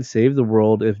once again save the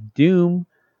world if Doom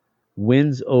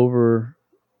wins over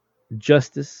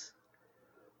justice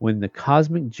when the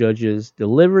cosmic judges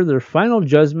deliver their final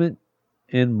judgment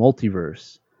in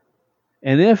Multiverse.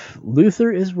 And if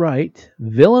Luthor is right,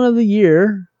 Villain of the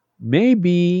Year may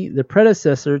be the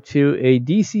predecessor to a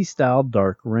DC-style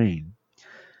Dark Reign.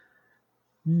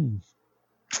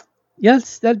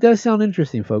 Yes, that does sound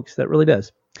interesting, folks. That really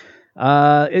does.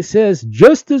 It says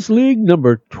Justice League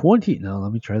number 20. Now,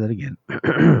 let me try that again.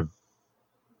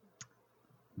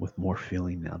 With more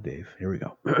feeling now, Dave. Here we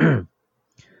go.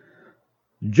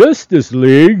 Justice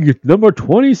League number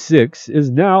 26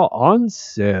 is now on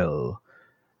sale.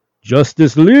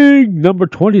 Justice League number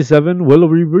 27 will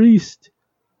be released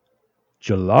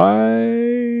July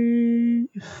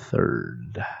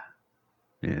 3rd.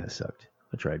 Yeah, it sucked.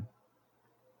 I tried.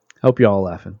 Hope y'all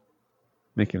are laughing.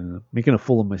 Making a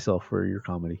fool of myself for your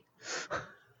comedy.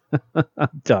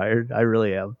 I'm tired. I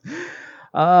really am.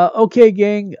 Okay,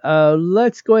 gang.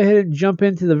 Let's go ahead and jump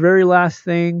into the very last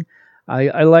thing.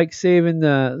 I like saving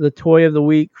the toy of the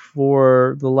week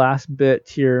for the last bit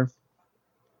here.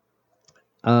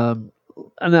 And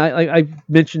I've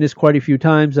mentioned this quite a few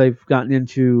times. I've gotten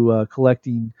into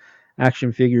collecting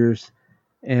action figures.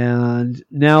 And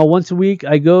now once a week,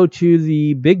 I go to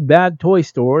the Big Bad Toy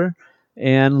Store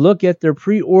and look at their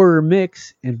pre-order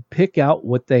mix and pick out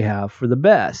what they have for the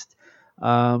best.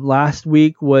 Last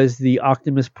week was the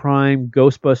Optimus Prime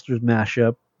Ghostbusters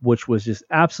mashup, which was just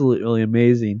absolutely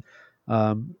amazing.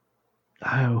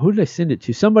 Who did I send it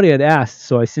to? Somebody had asked,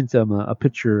 so I sent them a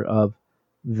picture of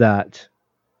that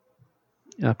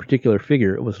particular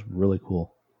figure. It was really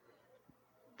cool.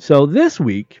 So this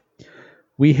week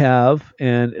we have,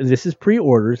 and this is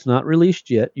pre-order, it's not released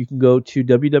yet. You can go to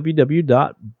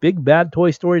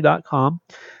www.bigbadtoystory.com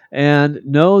and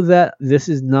know that this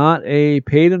is not a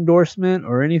paid endorsement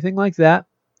or anything like that.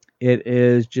 It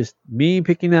is just me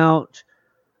picking out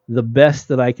the best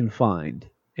that I can find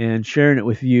and sharing it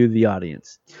with you, the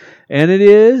audience. And it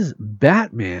is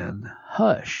Batman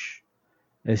Hush.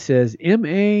 It says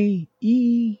MAEFEX,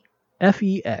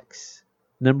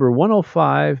 number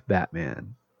 105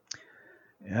 Batman.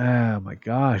 Oh my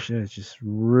gosh, that's just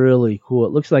really cool.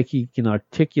 It looks like he can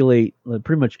articulate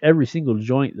pretty much every single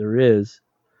joint there is.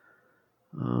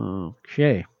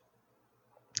 Okay.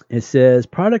 It says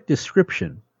product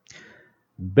description.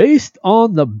 Based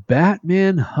on the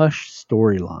Batman Hush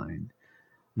storyline,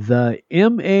 the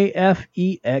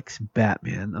MAFEX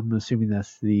Batman, I'm assuming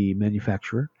that's the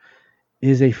manufacturer,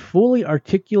 is a fully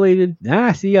articulated,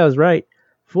 see, I was right,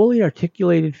 fully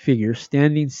articulated figure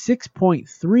standing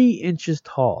 6.3 inches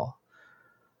tall.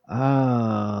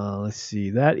 Let's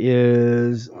see, that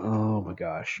is, oh my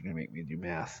gosh, you're going to make me do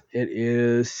math. It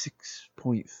is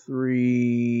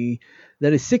 6.3,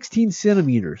 that is 16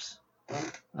 centimeters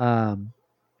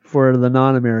for the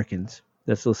non-Americans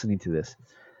that's listening to this.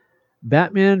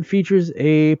 Batman features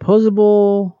a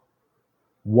posable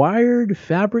wired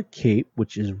fabric cape,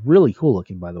 which is really cool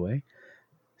looking, by the way.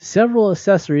 Several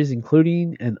accessories,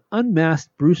 including an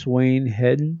unmasked Bruce Wayne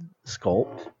head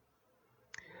sculpt.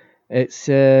 It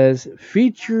says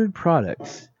featured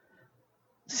products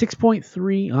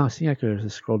 6.3. Oh, see, I could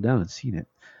have scrolled down and seen it.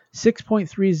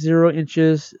 6.30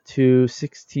 inches to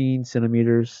 16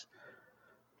 centimeters.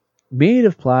 Made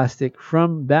of plastic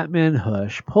from Batman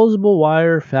Hush, posable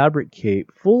wire fabric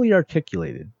cape, fully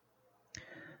articulated.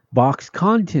 Box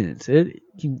contents. It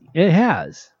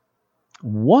has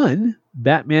one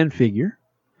Batman figure,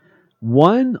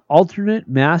 one alternate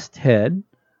masked head,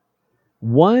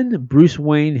 one Bruce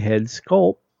Wayne head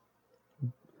sculpt,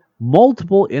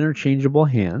 multiple interchangeable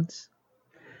hands,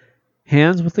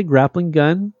 hands with a grappling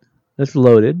gun that's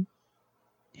loaded,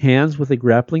 hands with a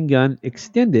grappling gun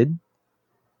extended,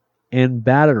 and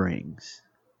batarangs.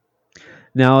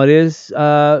 Now it is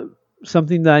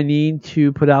something that I need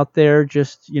to put out there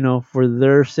just, for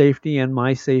their safety and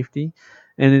my safety.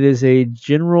 And it is a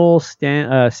general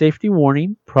safety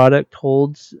warning. Product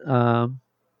holds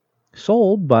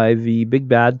sold by the Big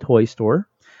Bad Toy Store.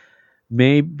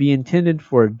 May be intended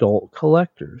for adult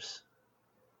collectors.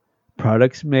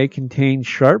 Products may contain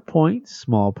sharp points,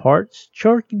 small parts,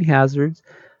 choking hazards,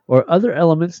 or other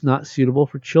elements not suitable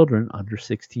for children under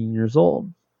 16 years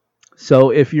old.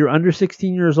 So if you're under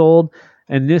 16 years old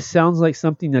and this sounds like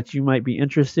something that you might be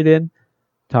interested in,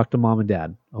 talk to mom and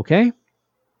dad, okay?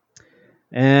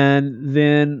 And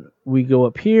then we go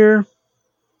up here,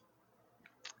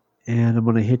 and I'm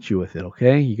going to hit you with it,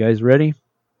 okay? You guys ready?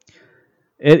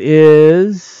 It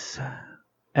is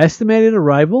estimated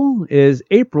arrival is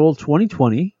April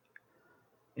 2020,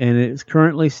 and it's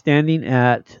currently standing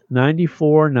at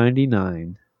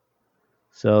 $94.99.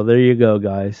 So there you go,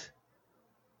 guys.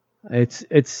 It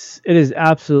is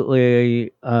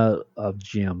absolutely a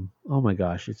gem. Oh my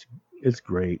gosh, it's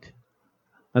great.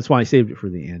 That's why I saved it for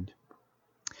the end.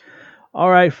 All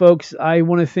right, folks. I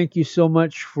want to thank you so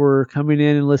much for coming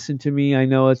in and listening to me. I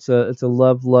know it's a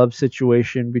love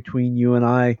situation between you and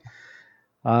I.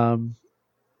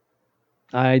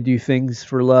 I do things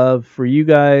for love for you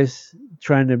guys,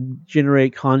 trying to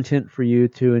generate content for you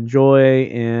to enjoy,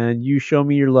 and you show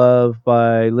me your love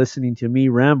by listening to me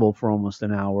ramble for almost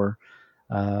an hour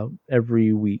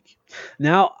every week.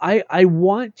 Now, I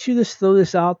want to just throw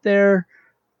this out there.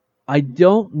 I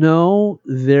don't know.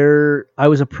 I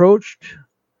was approached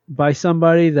by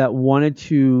somebody that wanted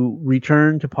to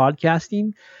return to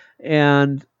podcasting,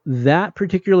 and that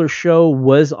particular show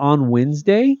was on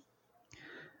Wednesday.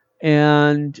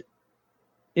 And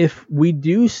if we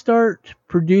do start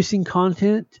producing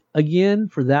content again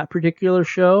for that particular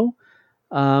show,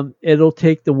 it'll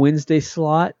take the Wednesday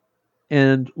slot.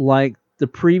 And like the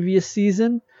previous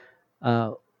season,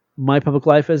 My Public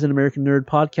Life as an American Nerd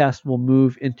podcast will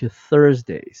move into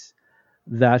Thursdays.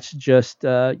 That's just,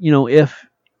 if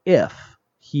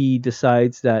he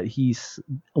decides that he's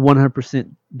 100%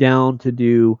 down to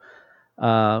do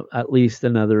at least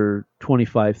another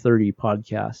 25, 30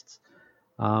 podcasts.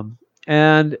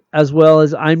 And as well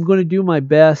as I'm going to do my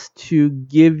best to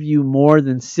give you more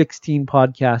than 16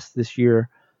 podcasts this year.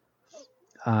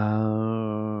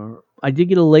 I did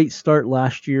get a late start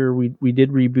last year. We did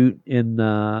reboot in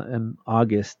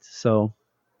August, so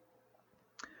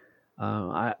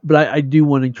I do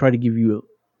want to try to give you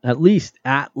at least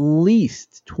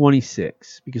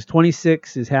 26, because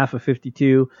 26 is half of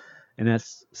 52, and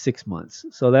that's 6 months.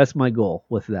 So that's my goal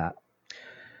with that.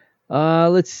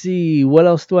 Let's see, what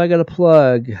else do I got to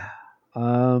plug?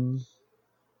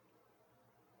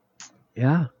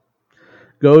 Yeah.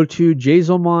 Go to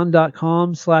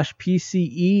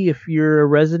jazomon.com/PCE if you're a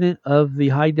resident of the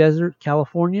high desert,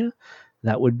 California.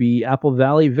 That would be Apple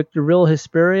Valley, Victorville,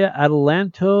 Hesperia,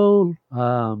 Adelanto,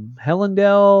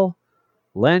 Hellendale,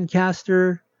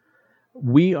 Lancaster.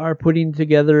 We are putting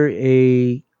together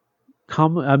a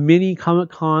mini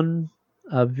Comic-Con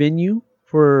venue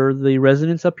for the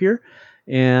residents up here,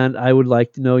 and I would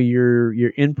like to know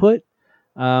your input.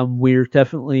 We're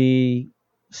definitely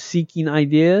seeking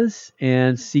ideas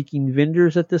and seeking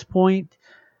vendors at this point,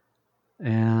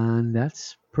 and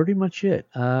that's pretty much it.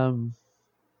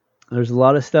 There's a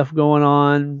lot of stuff going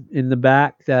on in the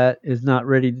back that is not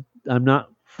ready. I'm not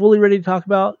fully ready to talk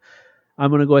about. I'm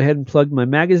going to go ahead and plug my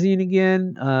magazine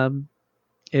again.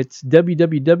 It's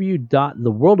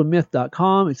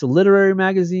www.theworldofmyth.com. It's a literary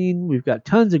magazine. We've got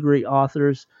tons of great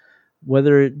authors,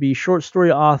 whether it be short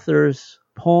story authors,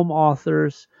 poem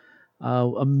authors,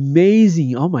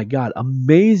 amazing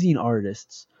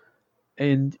artists.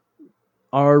 And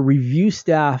our review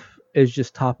staff is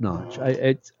just top notch.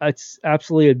 It's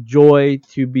absolutely a joy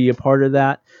to be a part of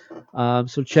that.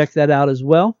 So check that out as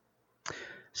well.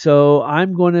 So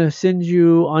I'm going to send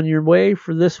you on your way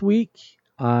for this week.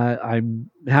 I'm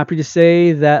happy to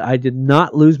say that I did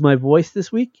not lose my voice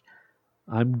this week.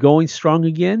 I'm going strong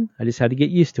again. I just had to get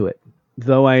used to it.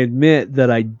 Though I admit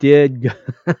that I did,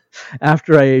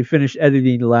 after I finished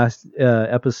editing the last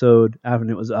episode, after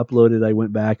it was uploaded, I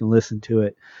went back and listened to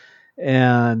it.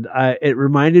 And it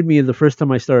reminded me of the first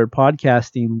time I started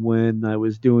podcasting when I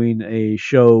was doing a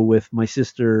show with my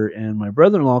sister and my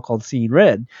brother-in-law called Seeing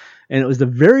Red. And it was the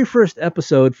very first time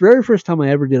I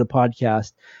ever did a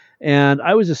podcast. And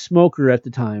I was a smoker at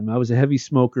the time. I was a heavy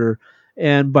smoker.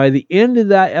 And by the end of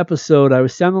that episode, I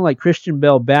was sounding like Christian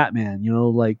Bale Batman,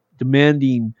 like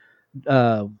demanding,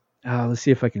 let's see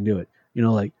if I can do it.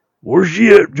 Like, where's she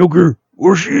at, Joker?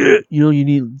 Where's she at? You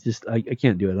need I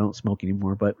can't do it. I don't smoke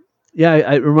anymore. But yeah,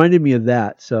 it reminded me of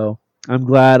that. So I'm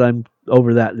glad I'm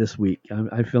over that this week.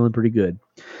 I'm feeling pretty good.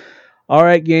 All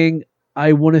right, gang.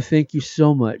 I want to thank you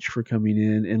so much for coming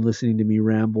in and listening to me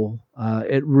ramble.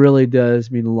 It really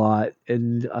does mean a lot.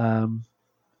 And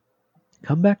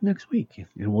come back next week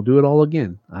and we'll do it all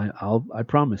again. I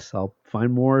promise. I'll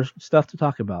find more stuff to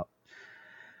talk about.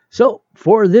 So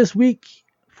for this week,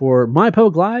 for My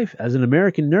Public Life as an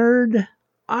American nerd,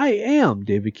 I am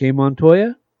David K.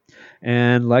 Montoya.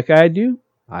 And like I do,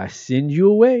 I send you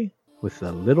away with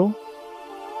a little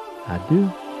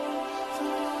adieu.